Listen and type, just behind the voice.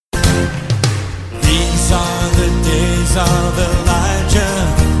the days of Elijah,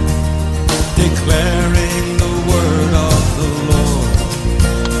 declaring the word of the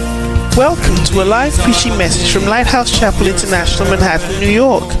Lord. Welcome to a live preaching message from Lighthouse Chapel International, Manhattan, New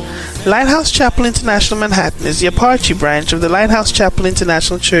York. Lighthouse Chapel International Manhattan is the Apache branch of the Lighthouse Chapel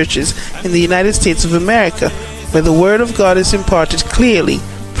International Churches in the United States of America, where the Word of God is imparted clearly,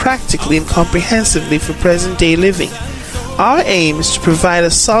 practically, and comprehensively for present-day living. Our aim is to provide a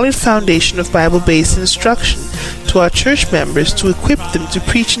solid foundation of Bible-based instruction to our church members to equip them to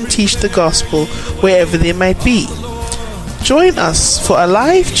preach and teach the gospel wherever they might be. Join us for a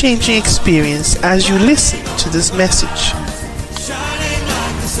life-changing experience as you listen to this message.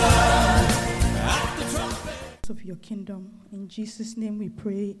 Of your kingdom. In Jesus' name we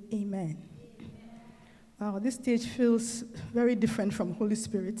pray, amen. Wow, this stage feels very different from Holy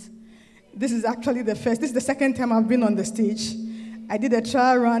Spirit. This is actually this is the second time I've been on the stage. I did a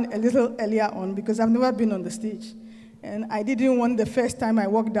trial run a little earlier on because I've never been on the stage. And I didn't want the first time I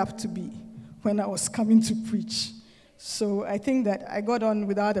walked up to be when I was coming to preach. So I think that I got on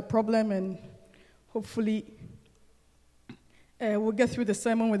without a problem, and hopefully we'll get through the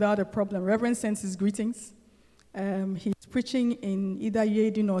sermon without a problem. Reverend sends his greetings. He's preaching in either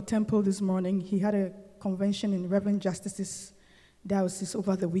Yadin or Temple this morning. He had a convention in Reverend Justice's diocese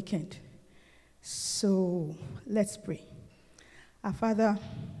over the weekend. So let's pray. Our Father,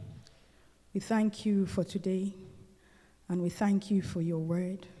 we thank you for today, and we thank you for your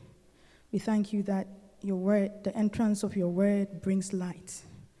word. We thank you that your word, the entrance of your word, brings light.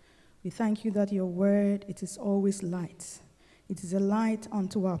 We thank you that your word, it is always light. It is a light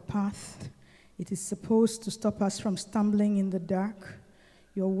unto our path. It is supposed to stop us from stumbling in the dark.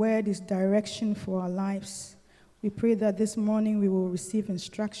 Your word is direction for our lives. We pray that this morning we will receive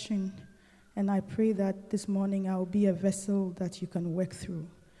instruction, and I pray that this morning I will be a vessel that you can work through.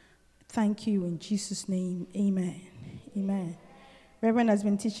 Thank you in Jesus' name, amen. Amen. Reverend has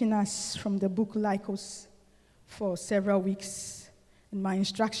been teaching us from the book Lycos for several weeks, and my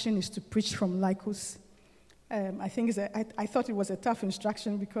instruction is to preach from Lycos. I thought it was a tough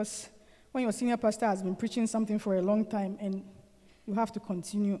instruction because when your senior pastor has been preaching something for a long time and you have to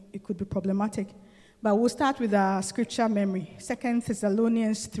continue, it could be problematic. But we'll start with our scripture memory, 2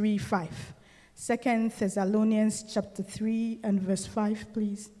 Thessalonians 3:5. 2 Thessalonians chapter 3 and verse 5,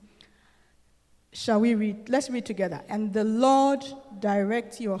 please. Shall we read? Let's read together. And the Lord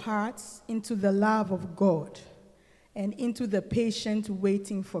direct your hearts into the love of God and into the patient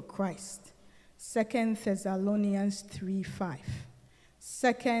waiting for Christ. 2 Thessalonians 3:5.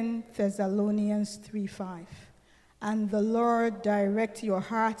 2 Thessalonians 3:5. And the Lord direct your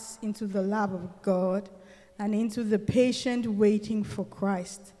hearts into the love of God and into the patient waiting for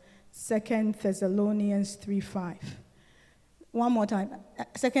Christ. 2 Thessalonians 3:5. One more time.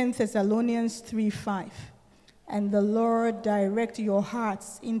 2 Thessalonians 3:5. And the Lord direct your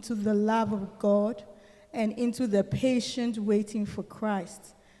hearts into the love of God and into the patient waiting for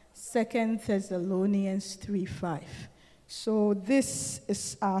Christ. 2 Thessalonians 3:5. So this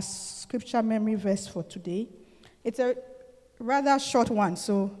is our scripture memory verse for today. It's a rather short one,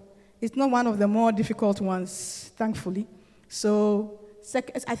 so it's not one of the more difficult ones, thankfully. So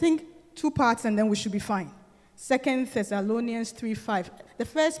I think 2 parts and then we should be fine. 2 Thessalonians 3:5. The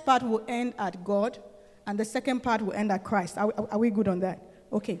first part will end at God, and the second part will end at Christ. Are we good on that?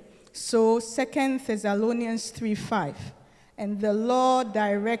 Okay. So 2 Thessalonians 3:5. And the Lord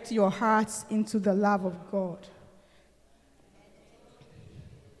direct your hearts into the love of God.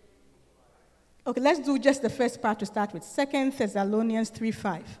 Okay, let's do just the first part to start with. 2 Thessalonians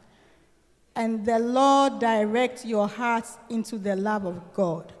 3:5. And the Lord direct your hearts into the love of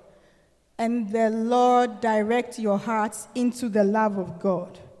God. And the Lord direct your hearts into the love of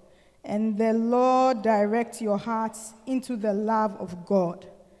God. And the Lord direct your hearts into the love of God.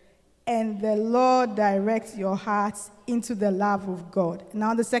 And the Lord direct your hearts into the love of God.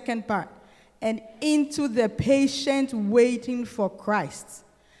 Now the second part. And into the patient waiting for Christ.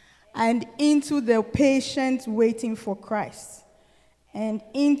 And into the patient waiting for Christ. And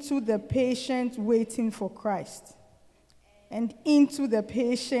into the patient waiting for Christ. And into the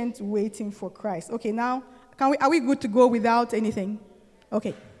patient waiting for Christ. Okay, now, are we good to go without anything?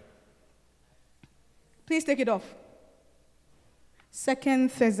 Okay. Please take it off. 2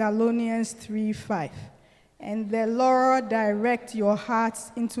 Thessalonians 3:5. And the Lord direct your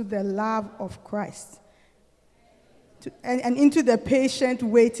hearts into the love of Christ. And into the patient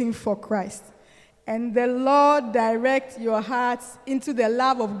waiting for Christ. And the Lord direct your hearts into the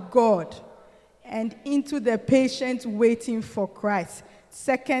love of God and into the patient waiting for Christ.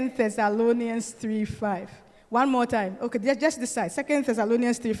 2 Thessalonians 3:5. One more time. Okay, just this side. 2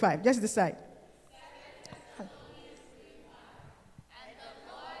 Thessalonians 3:5. Just this side.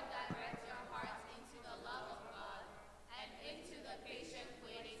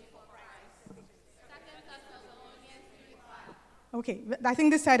 Okay, I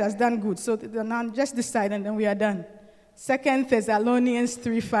think this side has done good. So now just this side and then we are done. 2 Thessalonians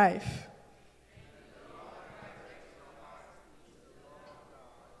 3:5.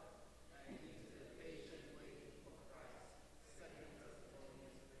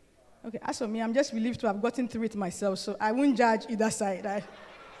 Okay, as for me, I'm just relieved to have gotten through it myself, so I won't judge either side.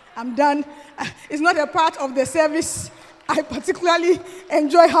 I'm done. It's not a part of the service I particularly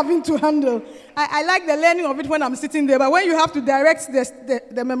enjoy having to handle. I like the learning of it when I'm sitting there, but when you have to direct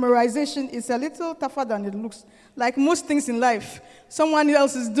the memorization, it's a little tougher than it looks. Like most things in life, someone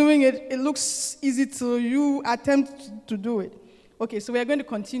else is doing it, it looks easy till you attempt to do it. Okay, so we're going to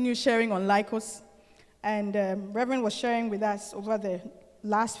continue sharing on Lycos, and Reverend was sharing with us over the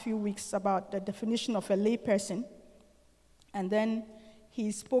last few weeks about the definition of a lay person, and then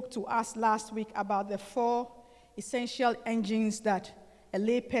he spoke to us last week about the 4 essential engines that a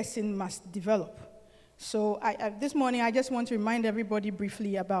lay person must develop. So this morning I just want to remind everybody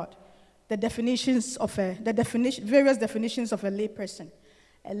briefly about the definitions of various definitions of a lay person.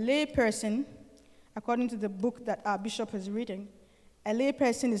 A lay person, according to the book that our bishop is reading, a lay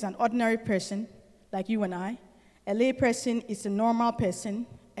person is an ordinary person like you and I. A lay person is a normal person,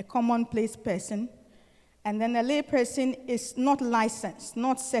 a commonplace person, and then a lay person is not licensed,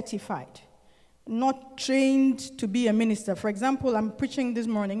 not certified, not trained to be a minister. For example, I'm preaching this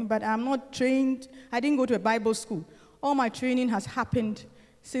morning, but I'm not trained. I didn't go to a Bible school. All my training has happened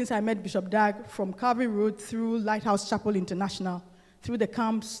since I met Bishop Dag, from Calvary Road through Lighthouse Chapel International, through the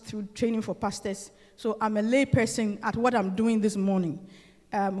camps, through training for pastors. So I'm a lay person at what I'm doing this morning.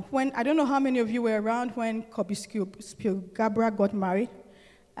 I don't know how many of you were around when Kobe Spielgabra got married.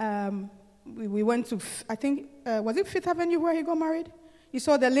 We went to, I think, was it Fifth Avenue where he got married? You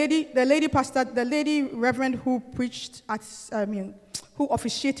saw the lady pastor, the lady reverend who preached who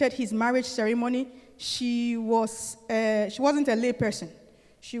officiated his marriage ceremony. She wasn't a lay person.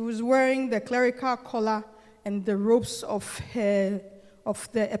 She was wearing the clerical collar and the robes of the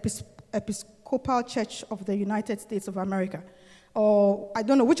Episcopal Church of the United States of America. Or I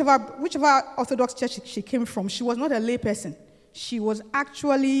don't know, whichever Orthodox church she came from. She was not a lay person. She was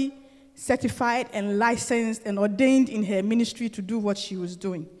actually certified and licensed and ordained in her ministry to do what she was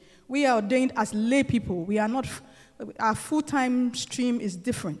doing. We are ordained as lay people. We are not, our full-time stream is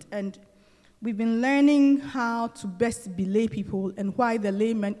different. And we've been learning how to best be lay people and why the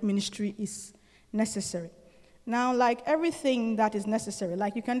lay ministry is necessary. Now, like everything that is necessary,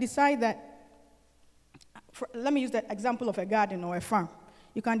 like you can decide that, let me use the example of a garden or a farm.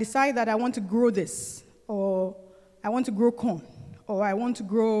 You can decide that I want to grow this, or I want to grow corn, or I want to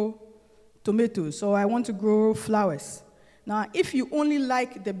grow tomatoes, or I want to grow flowers. Now, if you only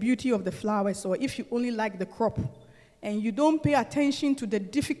like the beauty of the flowers, or if you only like the crop, and you don't pay attention to the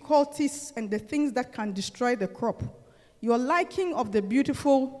difficulties and the things that can destroy the crop, your liking of the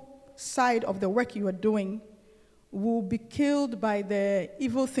beautiful side of the work you are doing will be killed by the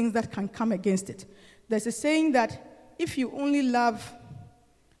evil things that can come against it. There's a saying that if you only love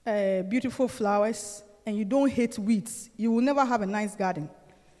beautiful flowers and you don't hate weeds, you will never have a nice garden.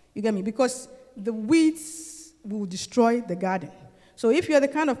 You get me? Because the weeds will destroy the garden. So if you're the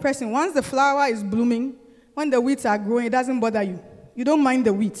kind of person, once the flower is blooming, when the weeds are growing, it doesn't bother you. You don't mind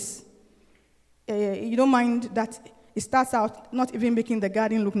the weeds. You don't mind that it starts out not even making the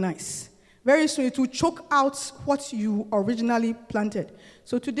garden look nice. Very soon it will choke out what you originally planted.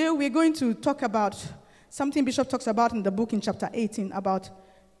 So today we're going to talk about something Bishop talks about in the book in chapter 18 about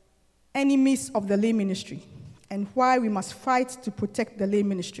enemies of the lay ministry and why we must fight to protect the lay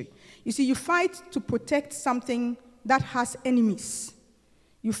ministry. You see, you fight to protect something that has enemies.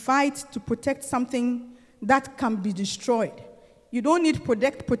 You fight to protect something that can be destroyed. You don't need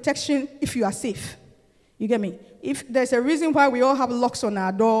protection if you are safe. You get me? If there's a reason why we all have locks on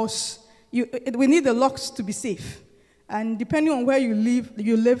our doors, we need the locks to be safe. And depending on where you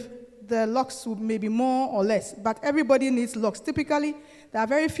live, the locks may be more or less. But everybody needs locks. Typically, there are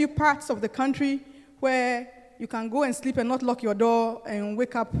very few parts of the country where you can go and sleep and not lock your door and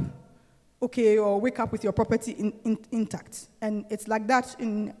wake up okay, or wake up with your property intact. And it's like that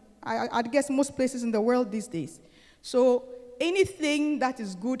in, I guess, most places in the world these days. So anything that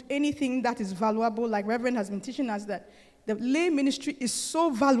is good, anything that is valuable, like Reverend has been teaching us that the lay ministry is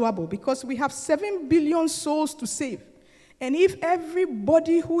so valuable because we have 7 billion souls to save. And if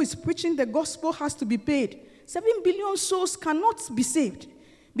everybody who is preaching the gospel has to be paid, 7 billion souls cannot be saved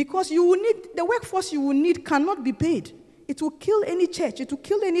because you will need, the workforce you will need cannot be paid. It will kill any church. It will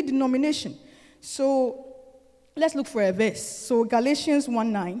kill any denomination. So let's look for a verse. So Galatians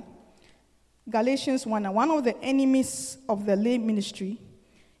 1:9. Galatians 1:9. One of the enemies of the lay ministry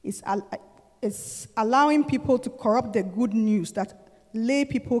is it's allowing people to corrupt the good news that lay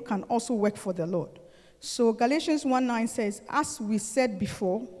people can also work for the Lord. So Galatians 1:9 says, as we said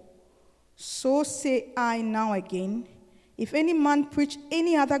before, so say I now again, if any man preach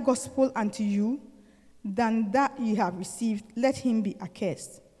any other gospel unto you than that ye have received, let him be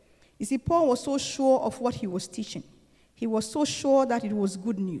accursed. You see, Paul was so sure of what he was teaching. He was so sure that it was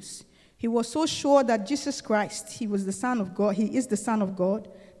good news. He was so sure that Jesus Christ, he was the Son of God, he is the Son of God,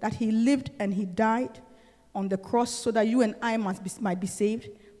 that he lived and he died on the cross so that you and I might be saved.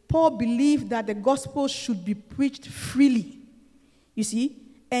 Paul believed that the gospel should be preached freely, you see,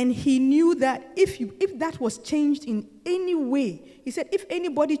 and he knew that if that was changed in any way, he said, if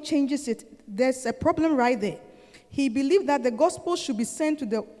anybody changes it, there's a problem right there. He believed that the gospel should be sent to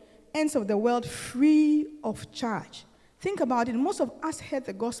the ends of the world free of charge. Think about it. Most of us heard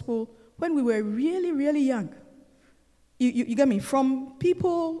the gospel when we were really, really young. You get me? From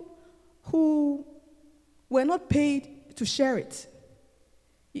people who were not paid to share it.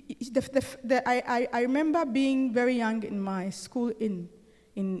 I remember being very young in my school in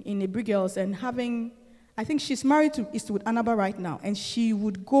Ebri Girls and having, I think she's married to Eastwood Anaba right now, and she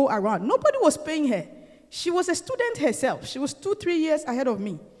would go around. Nobody was paying her. She was a student herself. She was 2-3 years ahead of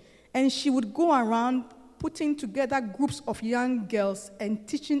me. And she would go around putting together groups of young girls and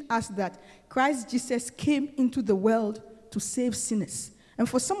teaching us that Christ Jesus came into the world to save sinners. And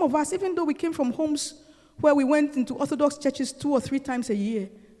for some of us, even though we came from homes where we went into Orthodox churches 2 or 3 times a year,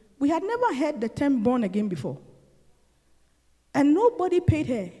 we had never heard the term born again before. And nobody paid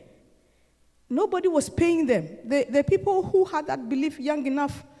her. Nobody was paying them. The people who had that belief young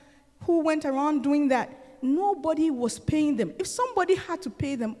enough, who went around doing that, nobody was paying them. If somebody had to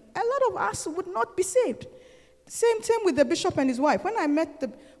pay them, a lot of us would not be saved. Same with the bishop and his wife. When I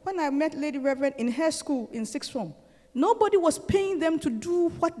met Lady Reverend in her school in 6th form, nobody was paying them to do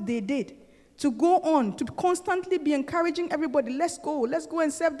what they did, to go on, to constantly be encouraging everybody, let's go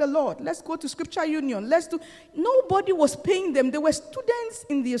and serve the Lord, let's go to Scripture Union, Nobody was paying them. There were students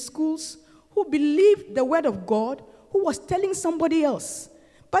in their schools who believed the word of God, who was telling somebody else.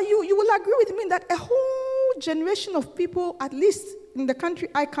 But you will agree with me that a whole generation of people, at least in the country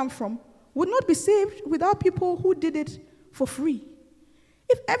I come from, would not be saved without people who did it for free.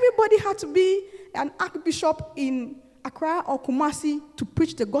 If everybody had to be an archbishop in Accra or Kumasi to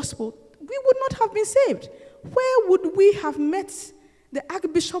preach the gospel, we would not have been saved. Where would we have met the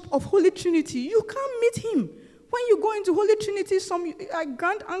Archbishop of Holy Trinity? You can't meet him. When you go into Holy Trinity, some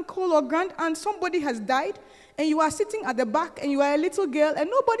grand uncle or grand aunt, somebody has died, and you are sitting at the back, and you are a little girl, and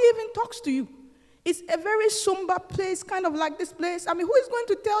nobody even talks to you. It's a very somber place, kind of like this place. I mean, who is going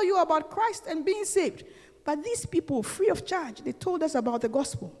to tell you about Christ and being saved? But these people, free of charge, they told us about the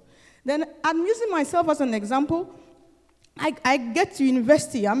gospel. Then I'm using myself as an example. I get to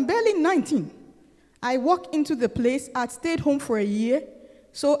university. I'm barely 19. I walk into the place. I'd stayed home for a year.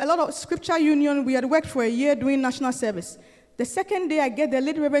 So a lot of Scripture Union, we had worked for a year doing national service. The second day I get there,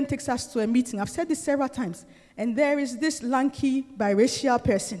 Lady Reverend takes us to a meeting. I've said this several times. And there is this lanky, biracial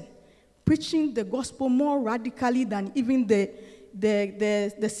person preaching the gospel more radically than even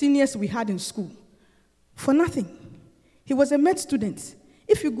the seniors we had in school. For nothing. He was a med student.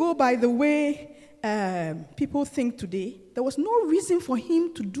 If you go by the way people think today, there was no reason for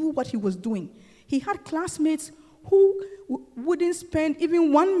him to do what he was doing. He had classmates who wouldn't spend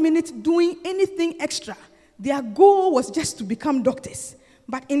even 1 minute doing anything extra. Their goal was just to become doctors.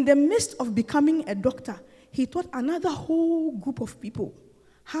 But in the midst of becoming a doctor, he taught another whole group of people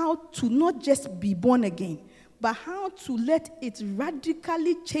how to not just be born again, but how to let it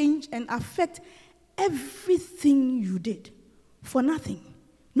radically change and affect everything you did for nothing.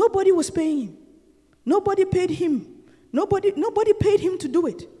 Nobody was paying him. Nobody paid him. Nobody paid him to do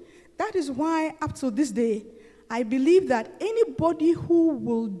it. That is why, up to this day, I believe that anybody who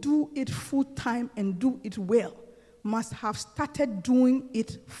will do it full time and do it well must have started doing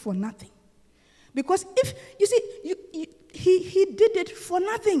it for nothing. Because if, you see, he did it for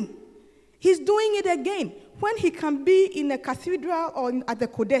nothing. He's doing it again. When he can be in a cathedral or at the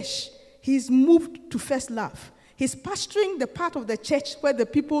Kodesh, he's moved to First Love. He's pastoring the part of the church where the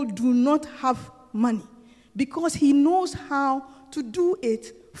people do not have money because he knows how to do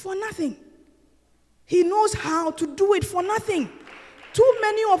it for nothing. He knows how to do it for nothing. Too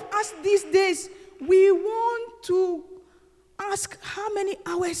many of us these days, we want to ask, how many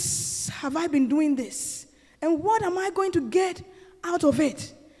hours have I been doing this? And what am I going to get out of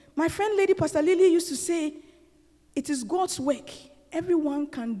it? My friend Lady Pastor Lily used to say, it is God's work. Everyone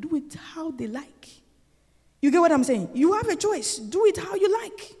can do it how they like. You get what I'm saying? You have a choice. Do it how you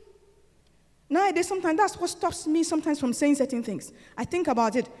like. Nowadays, sometimes that's what stops me sometimes from saying certain things. I think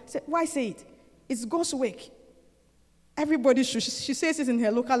about it. Say, why say it? It's God's work. Everybody should, she says it in her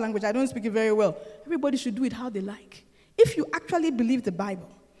local language, I don't speak it very well. Everybody should do it how they like. If you actually believe the Bible,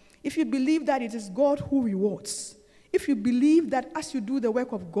 if you believe that it is God who rewards, if you believe that as you do the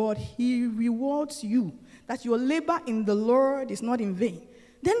work of God, He rewards you, that your labor in the Lord is not in vain,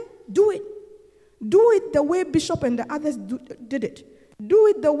 then do it. Do it the way Bishop and the others did it. Do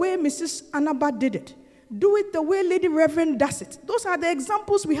it the way Mrs. Annaba did it. Do it the way Lady Reverend does it. Those are the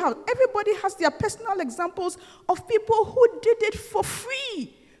examples we have. Everybody has their personal examples of people who did it for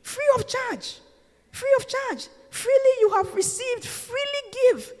free of charge. Free of charge. Freely you have received, freely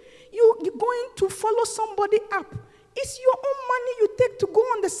give. You're going to follow somebody up. It's your own money you take to go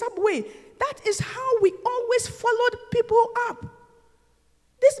on the subway. That is how we always followed people up.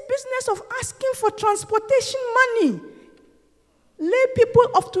 This business of asking for transportation money. Lay people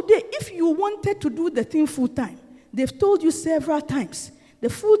of today, if you wanted to do the thing full time, they've told you several times, the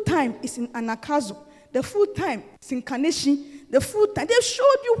full time is in Anakazo, the full time is in Kaneshi, the full time, they've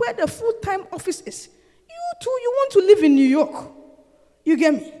showed you where the full time office is. You too, you want to live in New York. You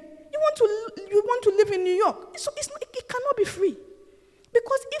get me? You want to live in New York. So it cannot be free.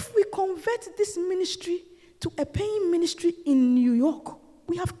 Because if we convert this ministry to a paying ministry in New York,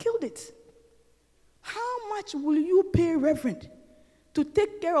 we have killed it. How much will you pay, Reverend, to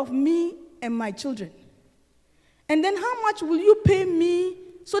take care of me and my children? And then how much will you pay me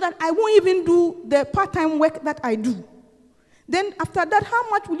so that I won't even do the part-time work that I do? Then after that, how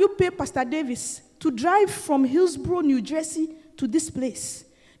much will you pay Pastor Davis to drive from Hillsborough, New Jersey to this place?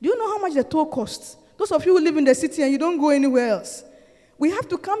 Do you know how much the toll costs? Those of you who live in the city and you don't go anywhere else. We have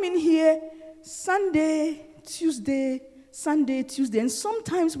to come in here Sunday, Tuesday, and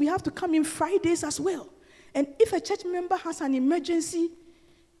sometimes we have to come in Fridays as well. And if a church member has an emergency,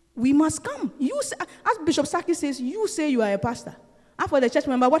 we must come. As Bishop Saki says, you say you are a pastor. And for the church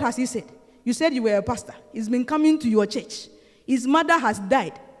member, what has he said? You said you were a pastor. He's been coming to your church. His mother has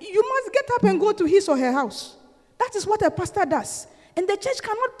died. You must get up and go to his or her house. That is what a pastor does. And the church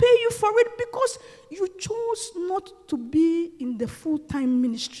cannot pay you for it because you chose not to be in the full-time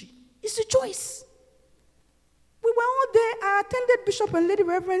ministry. It's a choice. We were all there. I attended Bishop and Lady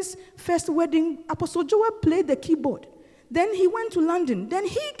Reverend's first wedding. Apostle Joel played the keyboard. Then he went to London. Then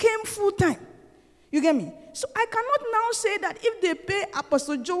he came full-time. You get me? So I cannot now say that if they pay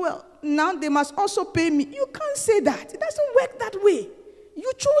Apostle Joel, now they must also pay me. You can't say that. It doesn't work that way.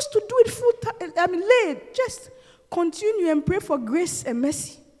 You chose to do it full-time. Just continue and pray for grace and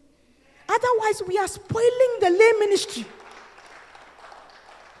mercy. Otherwise, we are spoiling the lay ministry.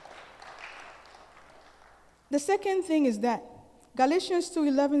 The second thing is that Galatians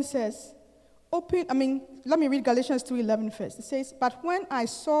 2:11 says, let me read Galatians 2:11 first. It says, but when I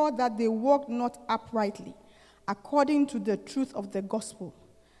saw that they walked not uprightly, according to the truth of the gospel,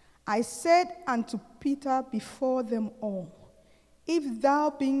 I said unto Peter before them all, if thou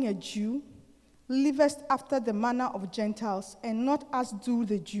being a Jew, livest after the manner of Gentiles, and not as do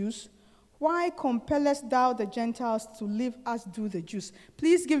the Jews, why compellest thou the Gentiles to live as do the Jews?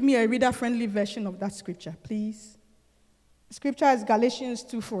 Please give me a reader-friendly version of that scripture, please. The scripture is Galatians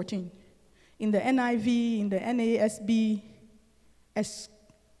 2:14. In the NIV, in the NASB.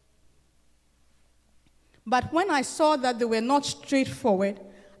 But when I saw that they were not straightforward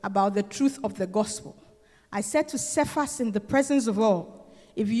about the truth of the gospel, I said to Cephas in the presence of all,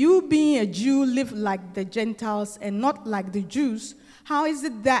 if you being a Jew live like the Gentiles and not like the Jews, how is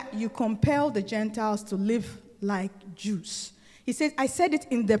it that you compel the Gentiles to live like Jews? He says, I said it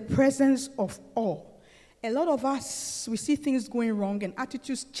in the presence of all. A lot of us, we see things going wrong and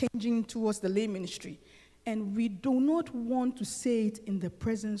attitudes changing towards the lay ministry, and we do not want to say it in the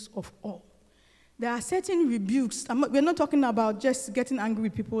presence of all. There are certain rebukes. We're not talking about just getting angry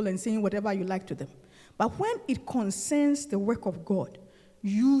with people and saying whatever you like to them. But when it concerns the work of God,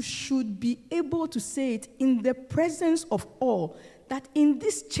 you should be able to say it in the presence of all, that in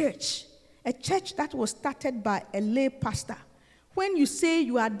this church, a church that was started by a lay pastor, when you say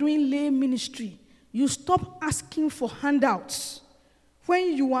you are doing lay ministry, you stop asking for handouts.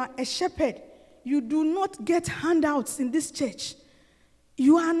 When you are a shepherd, you do not get handouts in this church.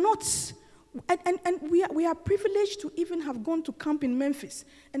 You are not, and we are privileged to even have gone to camp in Memphis.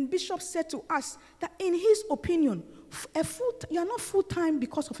 And Bishop said to us that in his opinion, you are not full-time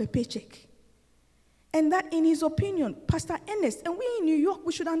because of a paycheck. And that in his opinion, Pastor Ernest, and we in New York,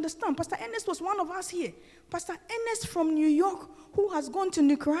 we should understand, Pastor Ernest was one of us here. Pastor Ernest from New York, who has gone to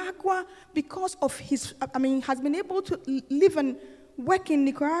Nicaragua because of has been able to live and work in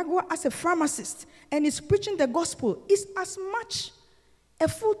Nicaragua as a pharmacist and is preaching the gospel, is as much a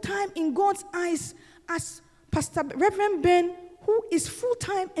full-time in God's eyes as Pastor Reverend Ben, who is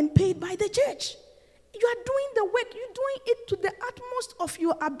full-time and paid by the church. You are doing the work. You're doing it to the utmost of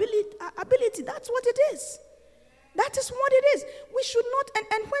your ability. That's what it is. That is what it is. We should not,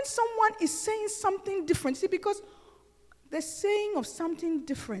 and when someone is saying something different, see, because the saying of something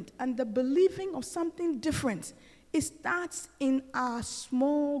different and the believing of something different, it starts in our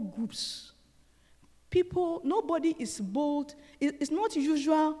small groups. People, nobody is bold. It's not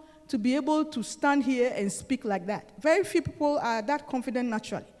usual to be able to stand here and speak like that. Very few people are that confident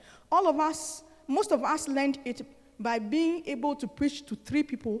naturally. All of us, most of us learned it by being able to preach to 3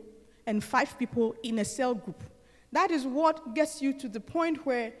 people and 5 people in a cell group. That is what gets you to the point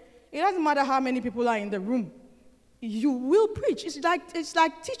where it doesn't matter how many people are in the room. You will preach. It's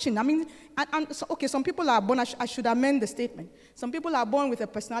like teaching. I mean, some people are born, I should amend the statement. Some people are born with a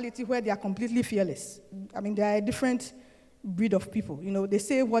personality where they are completely fearless. I mean, they are a different breed of people. You know, they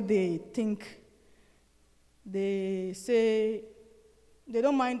say what they think. They say they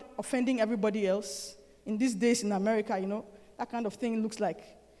don't mind offending everybody else. In these days in America, you know, that kind of thing looks like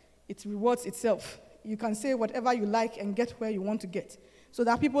it rewards itself. You can say whatever you like and get where you want to get. So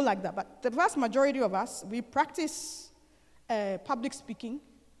there are people like that. But the vast majority of us, we practice public speaking.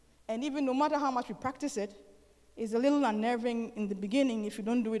 And even no matter how much we practice it, it's a little unnerving in the beginning if you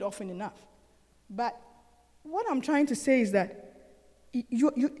don't do it often enough. But what I'm trying to say is that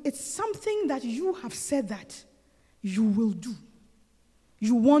it's something that you have said that you will do.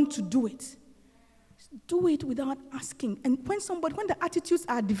 You want to do it. Do it without asking. And when the attitudes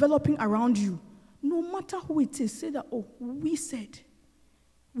are developing around you, no matter who it is, say that, oh, we said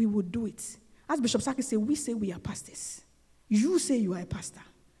we would do it. As Bishop Saki said, we say we are pastors. You say you are a pastor.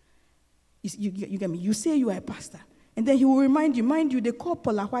 You get me? You say you are a pastor. And then he will remind you, mind you, they call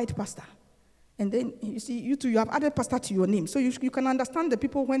Paul a white pastor. And then, you see, you have added pastor to your name. So you can understand the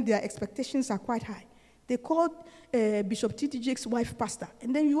people when their expectations are quite high. They called Bishop T.T. Jake's wife pastor.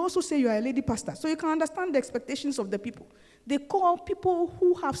 And then you also say you are a lady pastor. So you can understand the expectations of the people. They call people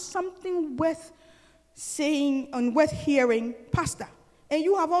who have something worth saying and worth hearing pastor. And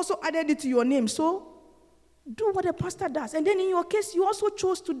you have also added it to your name. So do what a pastor does. And then in your case, you also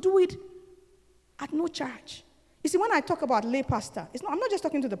chose to do it at no charge. You see, when I talk about lay pastor, I'm not just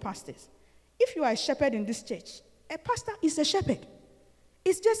talking to the pastors. If you are a shepherd in this church, a pastor is a shepherd.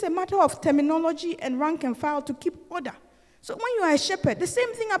 It's just a matter of terminology and rank and file to keep order. So when you are a shepherd, the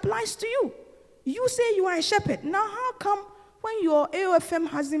same thing applies to you. You say you are a shepherd. Now how come when your AOFM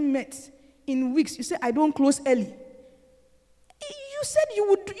hasn't met in weeks, you say, I don't close early? You said you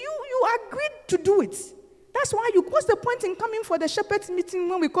would. You agreed to do it. That's why what's the point in coming for the shepherd's meeting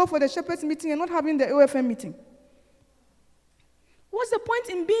when we call for the shepherd's meeting and not having the AOFM meeting? What's the point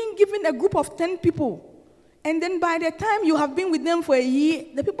in being given a group of 10 people? And then by the time you have been with them for a year,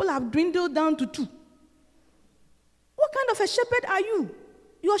 the people have dwindled down to 2. What kind of a shepherd are you?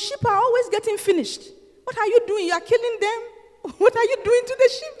 Your sheep are always getting finished. What are you doing? You are killing them? What are you doing to the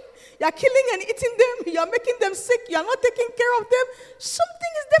sheep? You are killing and eating them. You are making them sick. You are not taking care of them.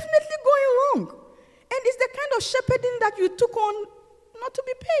 Something is definitely going wrong. And it's the kind of shepherding that you took on not to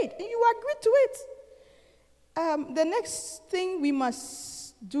be paid. And you agreed to it. The next thing we must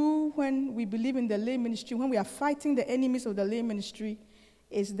do when we believe in the lay ministry, when we are fighting the enemies of the lay ministry,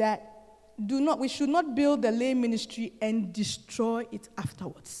 is that we should not build the lay ministry and destroy it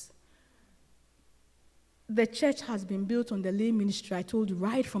afterwards. The church has been built on the lay ministry, I told you,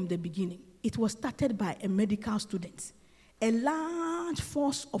 right from the beginning. It was started by a medical student. A large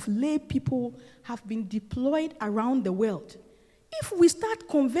force of lay people have been deployed around the world. If we start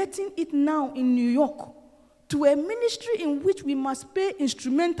converting it now in New York to a ministry in which we must pay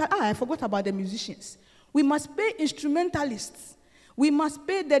I forgot about the musicians. We must pay instrumentalists. We must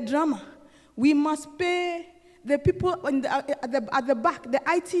pay the drummer. We must pay the people at the back,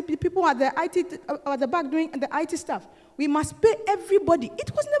 the people at the back doing the IT stuff. We must pay everybody.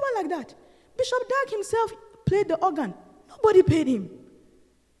 It was never like that. Bishop Dag himself played the organ. Nobody paid him.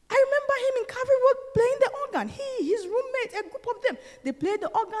 I remember him in Calvary Road playing the organ. His roommate, a group of them, they played the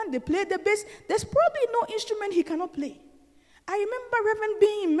organ, they played the bass. There's probably no instrument he cannot play. I remember Reverend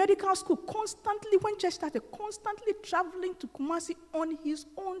being in medical school constantly, when church started, constantly traveling to Kumasi on his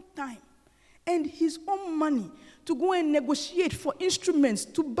own time and his own money to go and negotiate for instruments,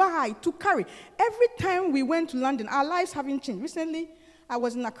 to buy, to carry. Every time we went to London, our lives haven't changed. Recently, I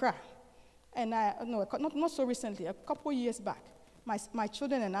was in Accra. And not so recently, a couple years back, my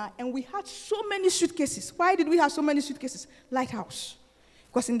children and I, and we had so many suitcases. Why did we have so many suitcases? Lighthouse.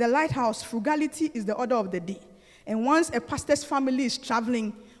 Because in the Lighthouse, frugality is the order of the day. And once a pastor's family is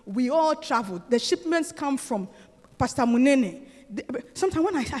traveling, we all travel. The shipments come from Pastor Munene. Sometimes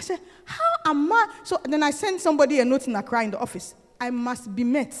when I said, how am I? So then I sent somebody a note in Accra in the office. I must be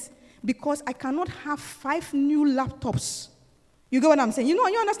met because I cannot have 5 new laptops. You get what I'm saying? You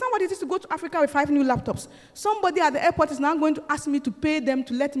understand what it is to go to Africa with 5 new laptops. Somebody at the airport is now going to ask me to pay them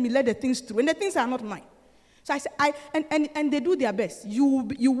to let the things through. And the things are not mine. So I said, and they do their best. You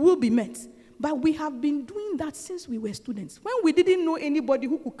will be met. But we have been doing that since we were students. When we didn't know anybody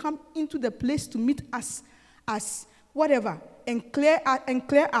who could come into the place to meet us as whatever and clear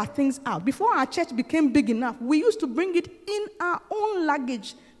our things out. Before our church became big enough, we used to bring it in our own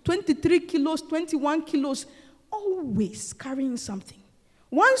luggage, 23 kilos, 21 kilos, always carrying something.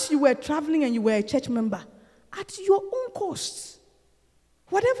 Once you were traveling and you were a church member, at your own cost,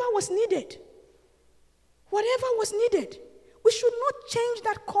 whatever was needed. We should not change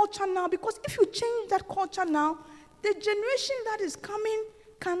that culture now, because if you change that culture now, the generation that is coming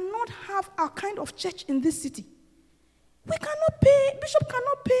cannot have our kind of church in this city. Bishop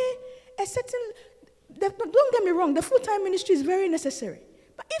cannot pay a certain, don't get me wrong, the full-time ministry is very necessary.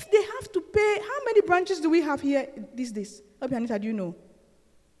 But if they have to pay, how many branches do we have here these days? Anita, do you know?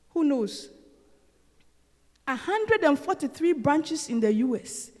 Who knows? 143 branches in the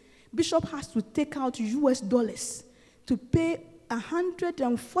U.S. Bishop has to take out US dollars to pay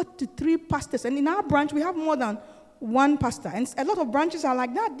 143 pastors. And in our branch, we have more than one pastor. And a lot of branches are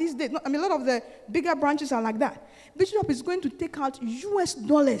like that these days. A lot of the bigger branches are like that. Bishop is going to take out US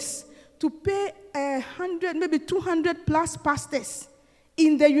dollars to pay 100, maybe 200 plus pastors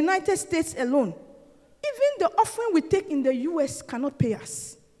in the United States alone. Even the offering we take in the US cannot pay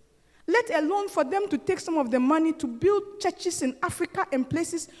us. Let alone for them to take some of the money to build churches in Africa and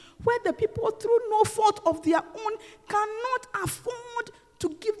places where the people, through no fault of their own, cannot afford to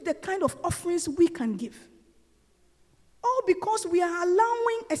give the kind of offerings we can give. All because we are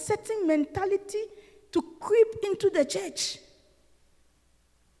allowing a certain mentality to creep into the church.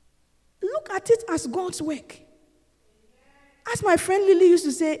 Look at it as God's work. As my friend Lily used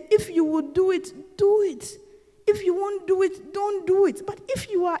to say, if you will do it, do it. If you won't do it, don't do it. But if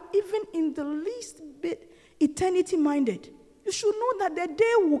you are even in the least bit eternity-minded, you should know that the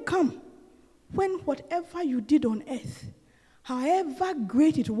day will come when whatever you did on earth, however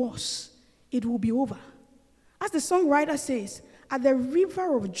great it was, it will be over. As the songwriter says, at the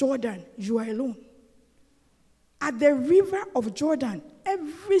river of Jordan, you are alone. At the river of Jordan,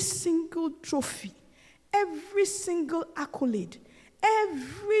 every single trophy, every single accolade,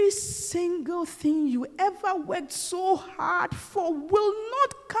 every single thing you ever worked so hard for will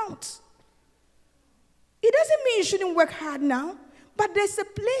not count. It doesn't mean you shouldn't work hard now, but there's a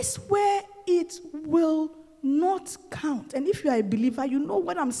place where it will not count. And if you are a believer, you know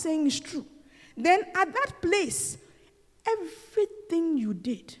what I'm saying is true. Then at that place, everything you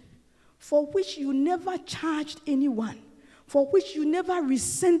did, for which you never charged anyone, for which you never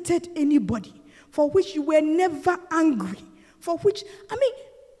resented anybody, for which you were never angry, for which,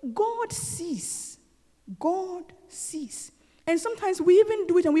 God sees. God sees. And sometimes we even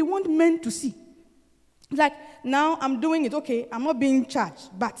do it and we want men to see. Like, now I'm doing it, okay, I'm not being charged,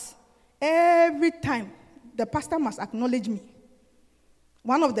 but every time the pastor must acknowledge me.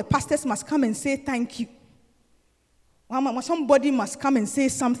 One of the pastors must come and say thank you. Somebody must come and say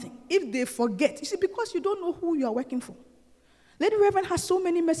something. If they forget, you see, because you don't know who you are working for. Lady Reverend has so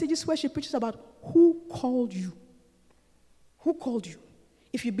many messages where she preaches about who called you. Who called you?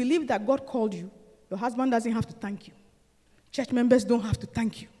 If you believe that God called you, your husband doesn't have to thank you. Church members don't have to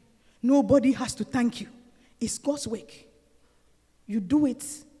thank you. Nobody has to thank you. It's God's work. You do it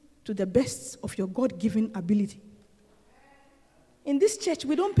to the best of your God-given ability. In this church,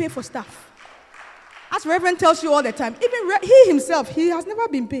 we don't pay for staff. As Reverend tells you all the time, even he himself, he has never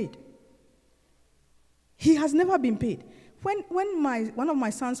been paid. He has never been paid. When one of my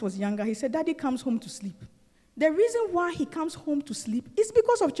sons was younger, he said, Daddy comes home to sleep. The reason why he comes home to sleep is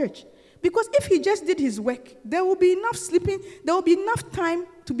because of church. Because if he just did his work, there will be enough sleeping, there will be enough time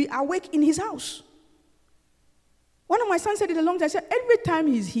to be awake in his house. One of my sons said it a long time. He said, every time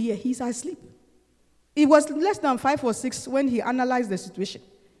he's here, he's asleep. It was less than 5 or 6 when he analyzed the situation.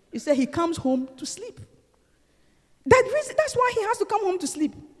 He said he comes home to sleep. That's why he has to come home to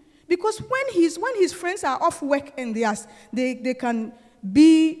sleep. Because when his friends are off work and they can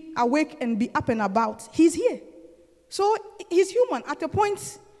be awake and be up and about, he's here. So he's human. At a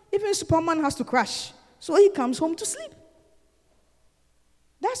point, even Superman has to crash. So he comes home to sleep.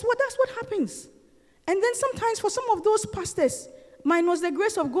 That's what happens. And then sometimes for some of those pastors, minus the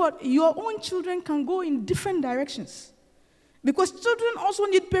grace of God, your own children can go in different directions. Because children also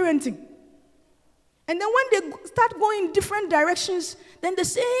need parenting. And then when they start going in different directions, then the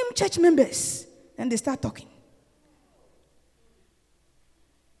same church members, then they start talking.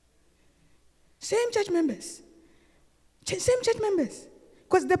 Same church members. Same church members.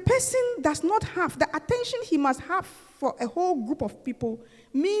 Because the person does not have the attention he must have for a whole group of people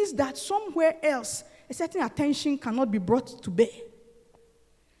means that somewhere else a certain attention cannot be brought to bear.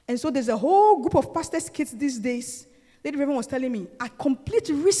 And so there's a whole group of pastors' kids these days. Lady Reverend was telling me, at complete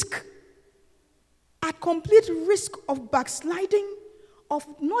risk of backsliding, of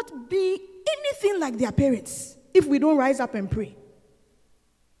not being anything like their parents if we don't rise up and pray.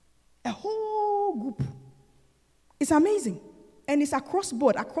 A whole group. It's amazing. And it's across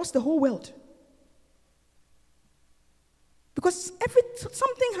board, across the whole world. Because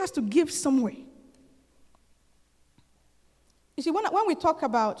something has to give somewhere. You see, when we talk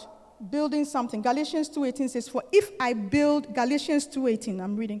about building something, Galatians 2:18 says, Galatians 2:18,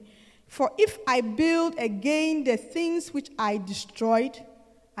 I'm reading, for if I build again the things which I destroyed,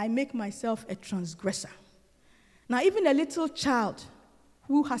 I make myself a transgressor. Now, even a little child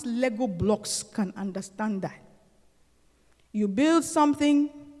who has Lego blocks can understand that. You build something,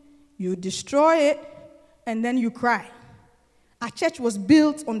 you destroy it, and then you cry. Our church was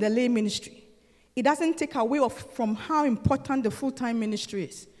built on the lay ministry. It doesn't take away from how important the full-time ministry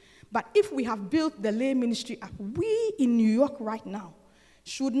is. But if we have built the lay ministry up, we in New York right now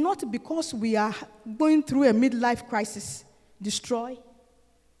should not, because we are going through a midlife crisis, destroy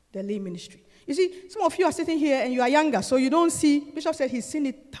the lay ministry. You see, some of you are sitting here and you are younger, so you don't see, Bishop said he's seen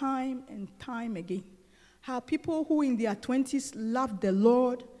it time and time again. How people who in their 20s love the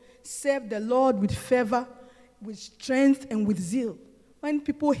Lord, serve the Lord with fervor, with strength, and with zeal. When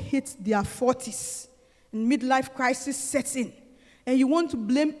people hit their 40s and midlife crisis sets in, and you want to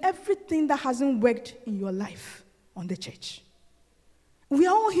blame everything that hasn't worked in your life on the church. We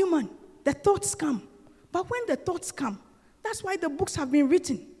are all human. The thoughts come. But when the thoughts come, that's why the books have been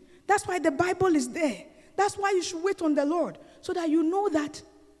written. That's why the Bible is there. That's why you should wait on the Lord, so that you know that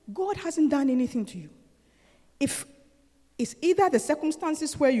God hasn't done anything to you. If it's either the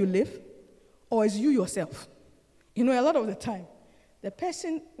circumstances where you live, or it's you yourself. You know, a lot of the time, the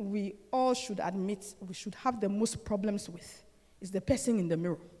person we all should admit we should have the most problems with is the person in the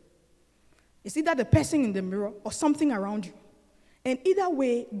mirror. It's either the person in the mirror or something around you. And either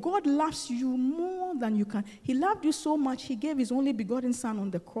way, God loves you more than you can. He loved you so much, he gave his only begotten son on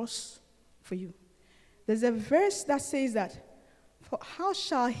the cross for you. There's a verse that says that, for how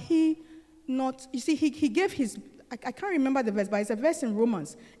shall he not, you see, he gave his, I can't remember the verse, but it's a verse in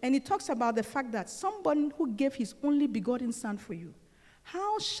Romans, and it talks about the fact that somebody who gave his only begotten son for you,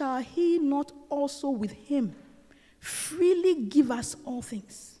 how shall he not also with him freely give us all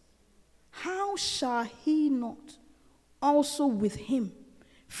things? How shall he not also with him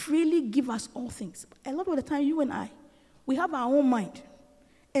freely give us all things? A lot of the time, you and I, we have our own mind,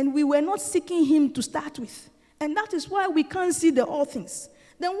 and we were not seeking him to start with, and that is why we can't see the all things.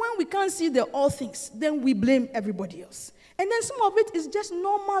 Then when we can't see the all things, then we blame everybody else. And then some of it is just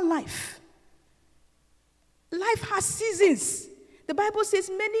normal life. Life has seasons. The Bible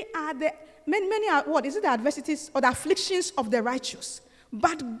says many are what? Is it the adversities or the afflictions of the righteous?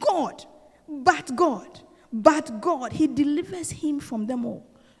 But God, he delivers him from them all.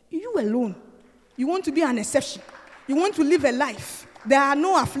 You alone, you want to be an exception. You want to live a life. There are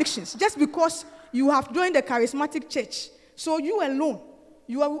no afflictions. Just because you have joined the charismatic church, so you alone,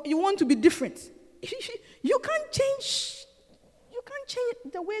 you want to be different. You can't change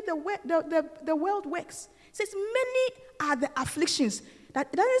the way the world works. It says many are the afflictions. That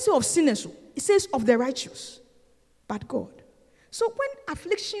it doesn't say of sinners, it says of the righteous. But God. So when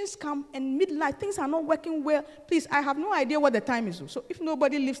afflictions come and midlife, things are not working well, please, I have no idea what the time is. So if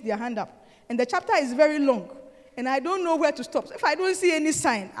nobody lifts their hand up, and the chapter is very long, and I don't know where to stop. So if I don't see any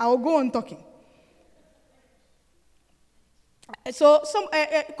sign, I will go on talking. So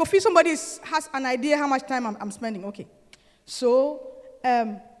Kofi, somebody has an idea how much time I'm spending. Okay. So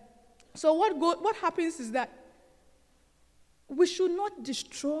what happens is that we should not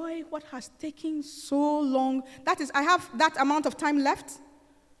destroy what has taken so long. That is, I have that amount of time left.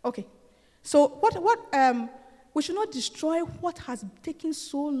 Okay. So we should not destroy what has taken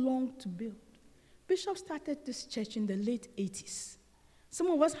so long to build. Bishop started this church in the late 80s. Some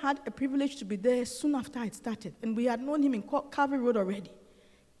of us had a privilege to be there soon after it started, and we had known him in Calvary Road already.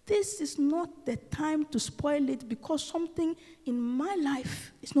 This is not the time to spoil it because something in my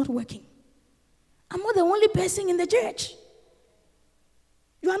life is not working. I'm not the only person in the church.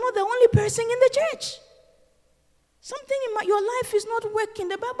 You are not the only person in the church. Something in your life is not working.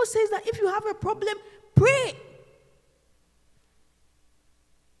 The Bible says that if you have a problem, pray.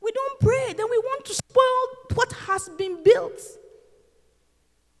 We don't pray, then we want to spoil what has been built.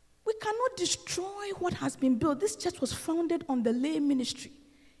 We cannot destroy what has been built. This church was founded on the lay ministry.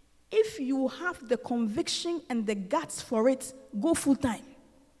 If you have the conviction and the guts for it, go full time.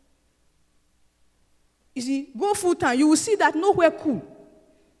 You see, go full time. You will see that nowhere cool.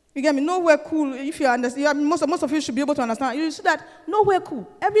 You get me? Nowhere cool. If you understand, most of you should be able to understand. You see that nowhere cool.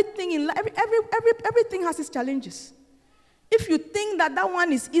 Everything in life, everything has its challenges. If you think that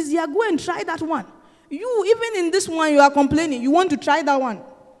one is easier, go and try that one. You, even in this one, you are complaining. You want to try that one.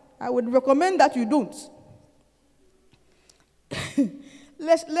 I would recommend that you don't.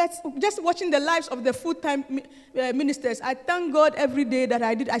 Let's just watching the lives of the full-time ministers. I thank God every day that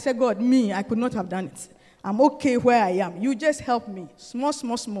I did. I said, God, I could not have done it. I'm okay where I am. You just help me.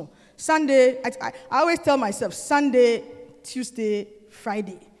 Small. Sunday, I always tell myself, Sunday, Tuesday,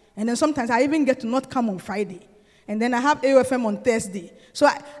 Friday. And then sometimes I even get to not come on Friday. And then I have AOFM on Thursday. So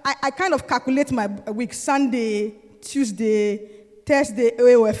I kind of calculate my week. Sunday, Tuesday, Thursday,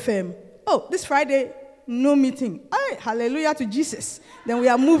 AOFM. Oh, this Friday, no meeting. Hey, hallelujah to Jesus. Then we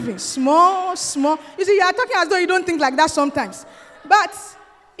are moving. Small. You see, you are talking as though you don't think like that sometimes. But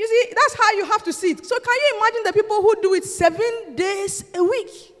you see, that's how you have to see it. So can you imagine the people who do it 7 days a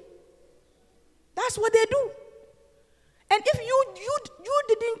week? That's what they do. And if you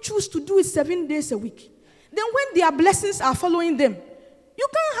didn't choose to do it 7 days a week, then when their blessings are following them, you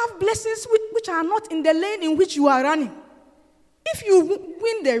can't have blessings which are not in the lane in which you are running. If you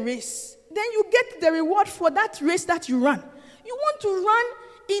win the race, then you get the reward for that race that you run. You want to run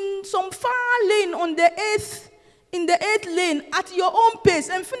in some far lane on the 8th lane at your own pace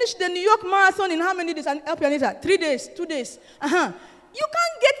and finish the New York Marathon in how many days? And help you, Anita? 3 days, 2 days. You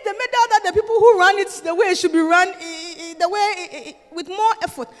can't get the medal that the people who run it the way it should be run, the way with more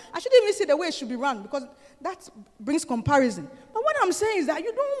effort. I shouldn't even say the way it should be run because that brings comparison. But what I'm saying is that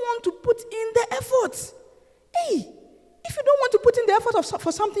you don't want to put in the effort. Hey, if you don't want to put in the effort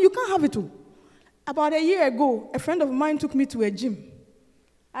for something, you can't have it too. About a year ago, a friend of mine took me to a gym.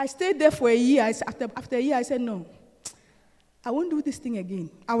 I stayed there for a year. After a year, I said, no, I won't do this thing again.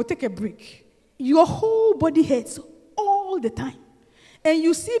 I will take a break. Your whole body hurts all the time. And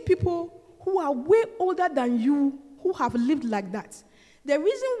you see people who are way older than you who have lived like that. The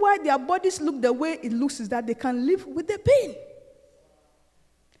reason why their bodies look the way it looks is that they can live with the pain.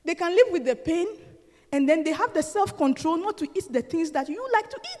 They can live with the pain, and then they have the self-control not to eat the things that you like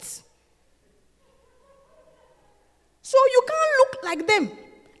to eat. So you can't look like them.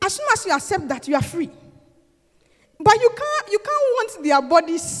 As soon as you accept that, you are free. But you can't want their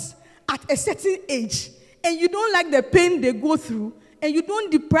bodies at a certain age, and you don't like the pain they go through, and you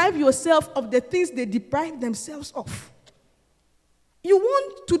don't deprive yourself of the things they deprive themselves of. You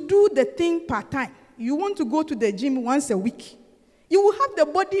want to do the thing part-time. You want to go to the gym once a week. You will have the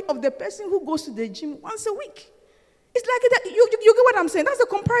body of the person who goes to the gym once a week. It's like that. You get what I'm saying? That's the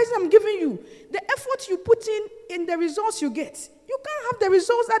comparison I'm giving you. The effort you put in the results you get. You can't have the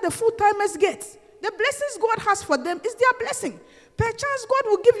results that the full-timers get. The blessings God has for them is their blessing. Perchance God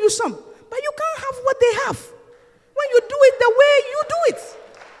will give you some, but you can't have what they have. When you do it the way you do it.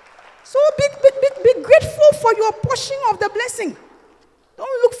 So be grateful for your portion of the blessing.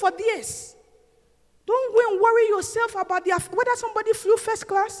 Don't look for theirs. Don't go and worry yourself about whether somebody flew first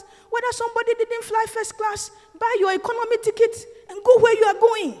class, whether somebody didn't fly first class. Buy your economy ticket and go where you are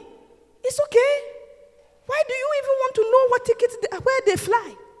going. It's okay. Why do you even want to know what tickets, where they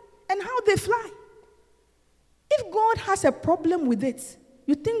fly and how they fly? If God has a problem with it,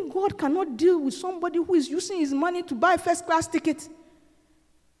 you think God cannot deal with somebody who is using his money to buy first class ticket?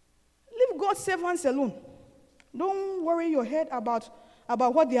 Leave God's servants alone. Don't worry your head about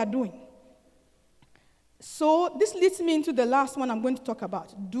what they are doing. So this leads me into the last one I'm going to talk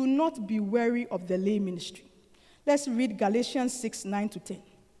about. Do not be weary of the lay ministry. Let's read Galatians 6, 9 to 10.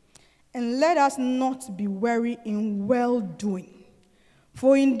 And let us not be weary in well-doing,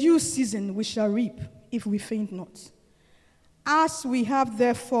 for in due season we shall reap if we faint not. As we have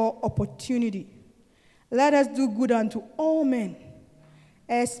therefore opportunity, let us do good unto all men,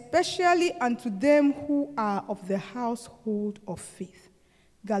 especially unto them who are of the household of faith.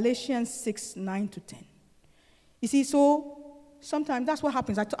 Galatians 6, 9 to 10. You see, so sometimes that's what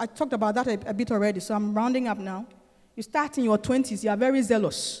happens. I talked about that a bit already, so I'm rounding up now. You start in your 20s, you are very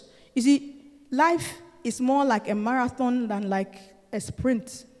zealous. You see, life is more like a marathon than like a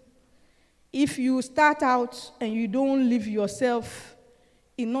sprint. If you start out and you don't leave yourself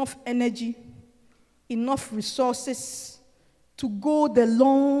enough energy, enough resources to go the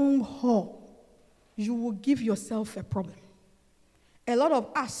long haul, you will give yourself a problem. A lot of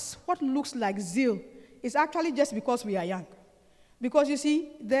us, what looks like zeal, is actually just because we are young. Because you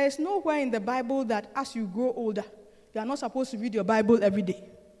see, there is nowhere in the Bible that as you grow older, you are not supposed to read your Bible every day.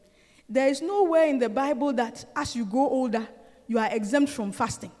 There is nowhere in the Bible that as you grow older, you are exempt from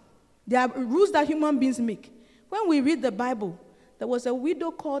fasting. There are rules that human beings make. When we read the Bible, there was a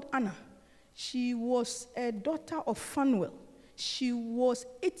widow called Anna. She was a daughter of Phanuel. She was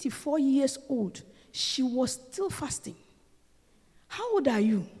 84 years old. She was still fasting. How old are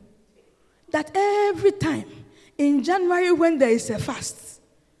you? That every time in January when there is a fast,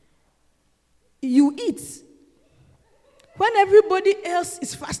 you eat. When everybody else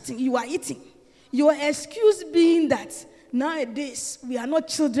is fasting, you are eating. Your excuse being that nowadays we are not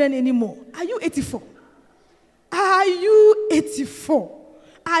children anymore. Are you 84? Are you 84?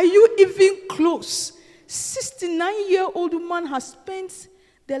 Are you even close? 69-year-old woman has spent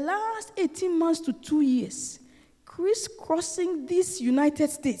the last 18 months to 2 years crisscrossing these United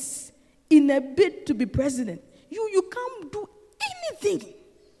States in a bid to be president. You can't do anything.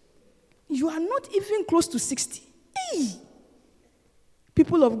 You are not even close to 60. Hey!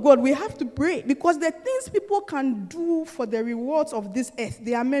 People of God, we have to pray because the things people can do for the rewards of this earth,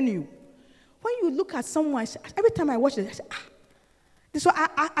 they are many. When you look at someone, every time I watch it, I say, So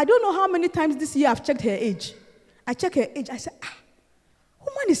I don't know how many times this year I've checked her age. I check her age. I say,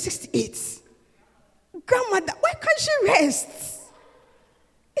 woman is 68. Grandmother, why can't she rest?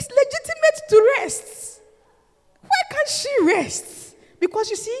 It's legitimate to rest. Why can't she rest? Because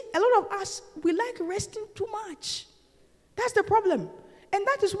you see, a lot of us, we like resting too much. That's the problem. And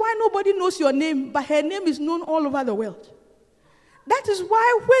that is why nobody knows your name, but her name is known all over the world. That is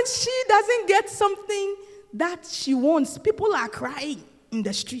why when she doesn't get something that she wants, people are crying in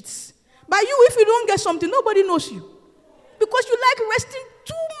the streets. But you, if you don't get something, nobody knows you. Because you like resting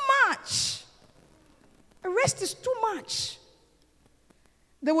too much. Rest is too much.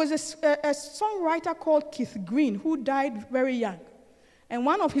 There was a songwriter called Keith Green who died very young. And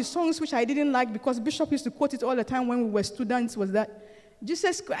one of his songs, which I didn't like because Bishop used to quote it all the time when we were students, was that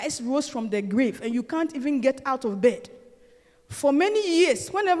Jesus Christ rose from the grave and you can't even get out of bed. For many years,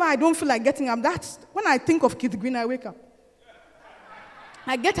 whenever I don't feel like getting up, that's when I think of Keith Green, I wake up.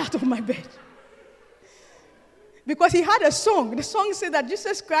 I get out of my bed. Because he had a song. The song said that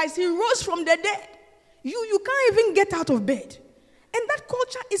Jesus Christ, he rose from the dead. You can't even get out of bed. And that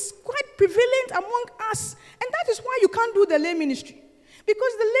culture is quite prevalent among us. And that is why you can't do the lay ministry.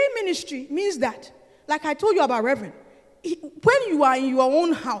 Because the lay ministry means that, like I told you about Reverend, when you are in your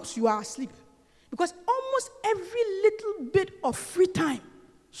own house, you are asleep. Because almost every little bit of free time,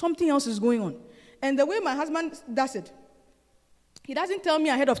 something else is going on. And the way my husband does it, he doesn't tell me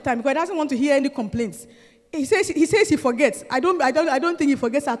ahead of time because he doesn't want to hear any complaints. He says he forgets. I don't think he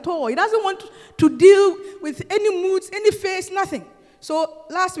forgets at all. He doesn't want to deal with any moods, any face, nothing. So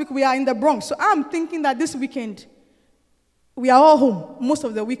last week we are in the Bronx. So I'm thinking that this weekend we are all home most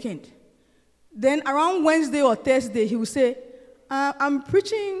of the weekend. Then around Wednesday or Thursday he will say, I'm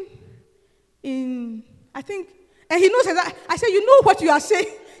preaching in, I think, and he knows that. I say, you know what you are saying.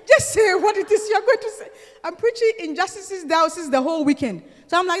 Just say what it is you are going to say. I'm preaching in Justice's diocese the whole weekend.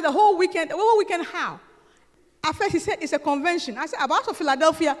 So I'm like, the whole weekend how? At first he said, it's a convention. I said, about to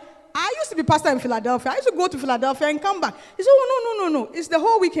Philadelphia. I used to be pastor in Philadelphia. I used to go to Philadelphia and come back. He said, oh, no. It's the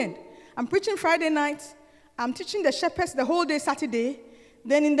whole weekend. I'm preaching Friday night. I'm teaching the shepherds the whole day Saturday.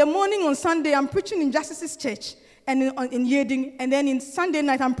 Then in the morning on Sunday, I'm preaching in Justice's church and in Yeding. And then in Sunday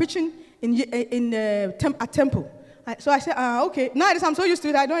night, I'm preaching a temple. So I said, okay. Nowadays, I'm so used to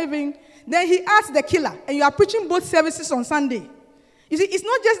it, I don't even. Then he asked the killer, and you are preaching both services on Sunday. You see, it's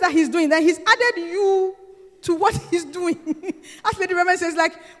not just that he's doing that, he's added you to what he's doing. As Lady Reverend says,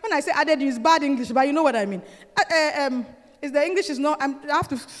 like, when I say added you, it's bad English, but you know what I mean. Is the English is not, I have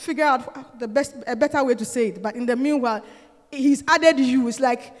to figure out a better way to say it, but in the meanwhile, he's added you. It's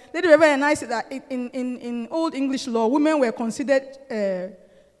like, Lady Reverend and I said that in Old English law, women were considered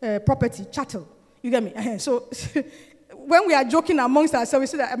property, chattel. You get me? So when we are joking amongst ourselves, we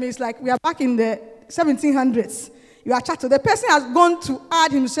say that, it's like we are back in the 1700s. You are chattel. The person has gone to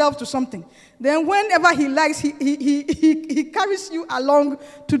add himself to something. Then whenever he likes, he carries you along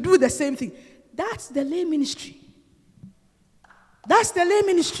to do the same thing. That's the lay ministry. That's the lay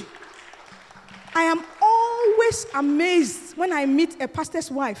ministry. I am always amazed when I meet a pastor's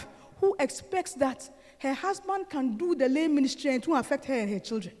wife who expects that her husband can do the lay ministry and it won't affect her and her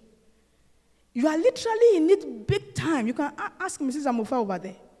children. You are literally in it big time. You can ask Mrs. Amofa over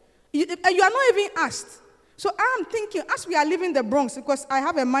there. You are not even asked. So I'm thinking, as we are leaving the Bronx, because I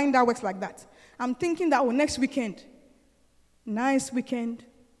have a mind that works like that, I'm thinking that next weekend, nice weekend,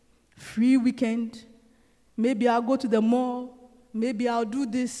 free weekend, maybe I'll go to the mall, maybe I'll do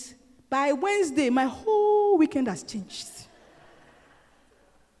this. By Wednesday, my whole weekend has changed.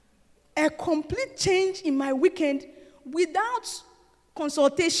 A complete change in my weekend without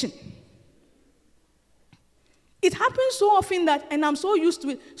consultation. It happens so often that, and I'm so used to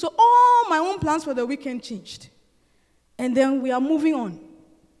it. So all my own plans for the weekend changed. And then we are moving on.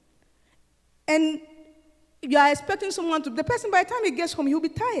 And you are expecting someone to, the person, by the time he gets home, he'll be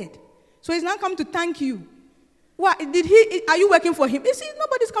tired. So he's not come to thank you. What, are you working for him? You see,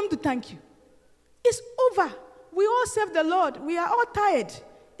 nobody's come to thank you. It's over. We all serve the Lord. We are all tired.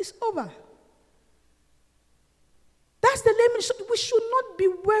 It's over. That's the limit. We should not be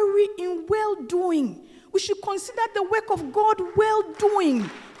weary in well-doing. We should consider the work of God well-doing.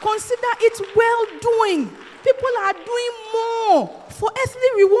 Consider it well-doing. People are doing more for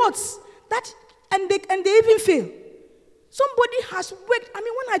earthly rewards. And they even fail. Somebody has worked.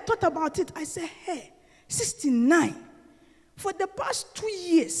 When I thought about it, I said, hey, 69. For the past 2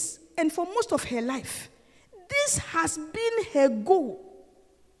 years, and for most of her life, this has been her goal.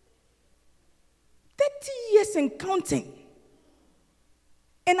 30 years and counting.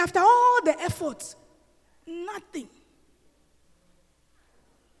 And after all the efforts, nothing.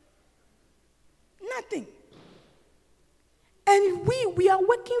 Nothing. And we are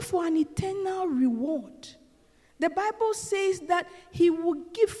working for an eternal reward. The Bible says that he will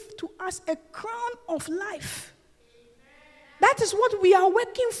give to us a crown of life. That is what we are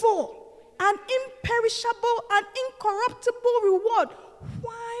working for. An imperishable and incorruptible reward.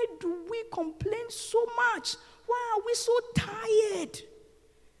 Why do we complain so much? Why are we so tired?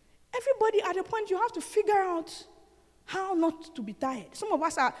 Everybody at a point, you have to figure out how not to be tired. Some of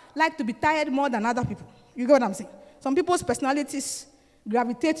us like to be tired more than other people. You get what I'm saying? Some people's personalities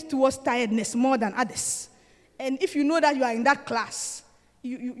gravitate towards tiredness more than others. And if you know that you are in that class,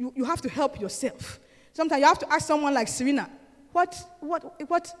 you have to help yourself. Sometimes you have to ask someone like Serena, what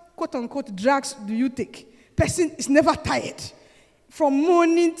quote-unquote drugs do you take? Person is never tired. From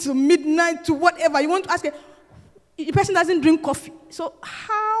morning to midnight to whatever. You want to ask her, the person doesn't drink coffee. So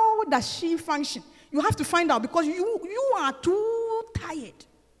how does she function? You have to find out because you are too tired.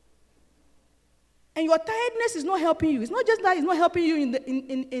 And your tiredness is not helping you. It's not just that it's not helping you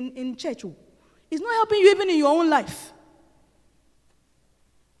in church. It's not helping you even in your own life.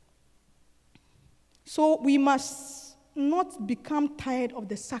 So we must not become tired of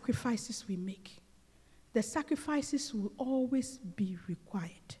the sacrifices we make. The sacrifices will always be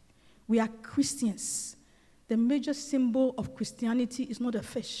required. We are Christians. The major symbol of Christianity is not a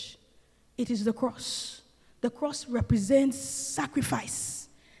fish. It is the cross. The cross represents sacrifice.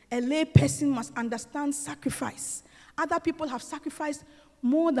 A lay person must understand sacrifice. Other people have sacrificed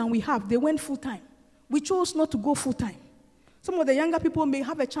more than we have. They went full-time. We chose not to go full-time. Some of the younger people may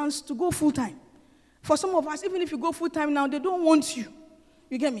have a chance to go full-time. For some of us, even if you go full-time now, they don't want you.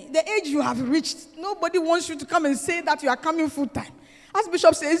 You get me? The age you have reached, nobody wants you to come and say that you are coming full-time. As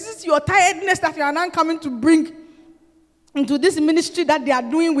Bishop says, is this your tiredness that you are now coming to bring into this ministry that they are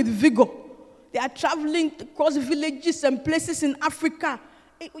doing with vigor? They are traveling across villages and places in Africa.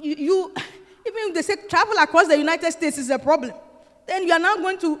 Even if they say travel across the United States is a problem, then you are now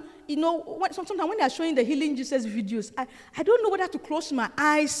going to, sometimes when they are showing the Healing Jesus videos, I don't know whether to close my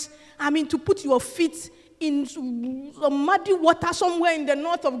eyes, to put your feet in some muddy water somewhere in the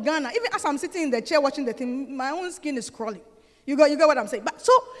north of Ghana. Even as I'm sitting in the chair watching the thing, my own skin is crawling. You get what I'm saying? But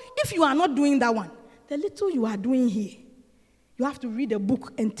so, if you are not doing that one, the little you are doing here, you have to read a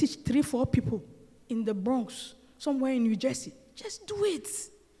book and teach 3-4 people in the Bronx, somewhere in New Jersey. Just do it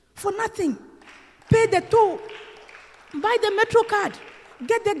for nothing. Pay the toll. Buy the Metro card.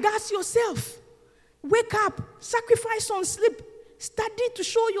 Get the gas yourself. Wake up. Sacrifice on sleep. Study to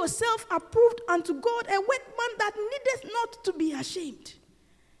show yourself approved unto God, a workman that needeth not to be ashamed.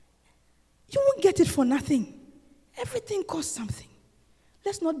 You won't get it for nothing. Everything costs something.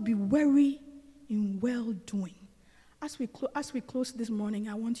 Let's not be weary in well-doing. As we close this morning,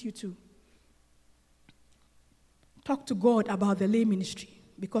 I want you to talk to God about the lay ministry.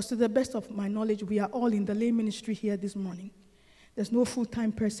 Because to the best of my knowledge, we are all in the lay ministry here this morning. There's no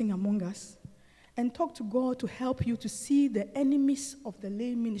full-time person among us. And talk to God to help you to see the enemies of the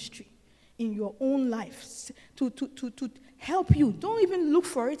lay ministry in your own life. To help you. Don't even look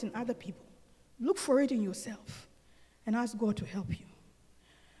for it in other people. Look for it in yourself. And ask God to help you.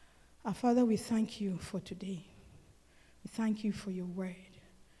 Our Father, we thank you for today. We thank you for your word.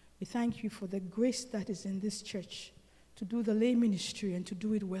 We thank you for the grace that is in this church to do the lay ministry and to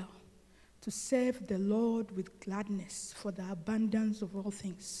do it well, to serve the Lord with gladness for the abundance of all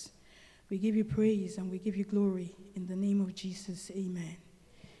things. We give you praise and we give you glory in the name of Jesus. Amen.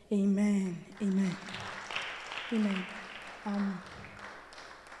 Amen. Amen. Amen.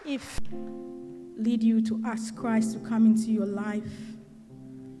 If lead you to ask Christ to come into your life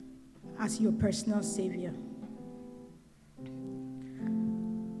as your personal Savior,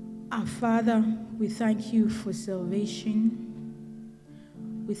 Our Father, we thank you for salvation.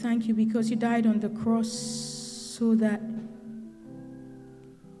 We thank you because you died on the cross so that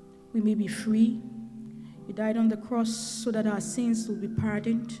we may be free. You died on the cross so that our sins will be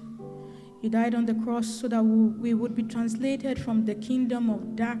pardoned. You died on the cross so that we would be translated from the kingdom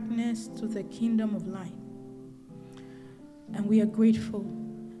of darkness to the kingdom of light. And we are grateful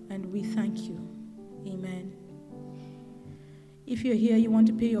and we thank you. Amen. If you're here, you want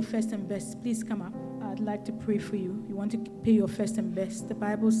to pay your first and best, please come up. I'd like to pray for you. You want to pay your first and best. The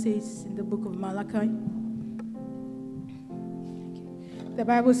Bible says in the book of Malachi. The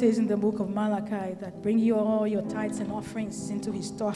Bible says in the book of Malachi that bring you all your tithes and offerings into his store.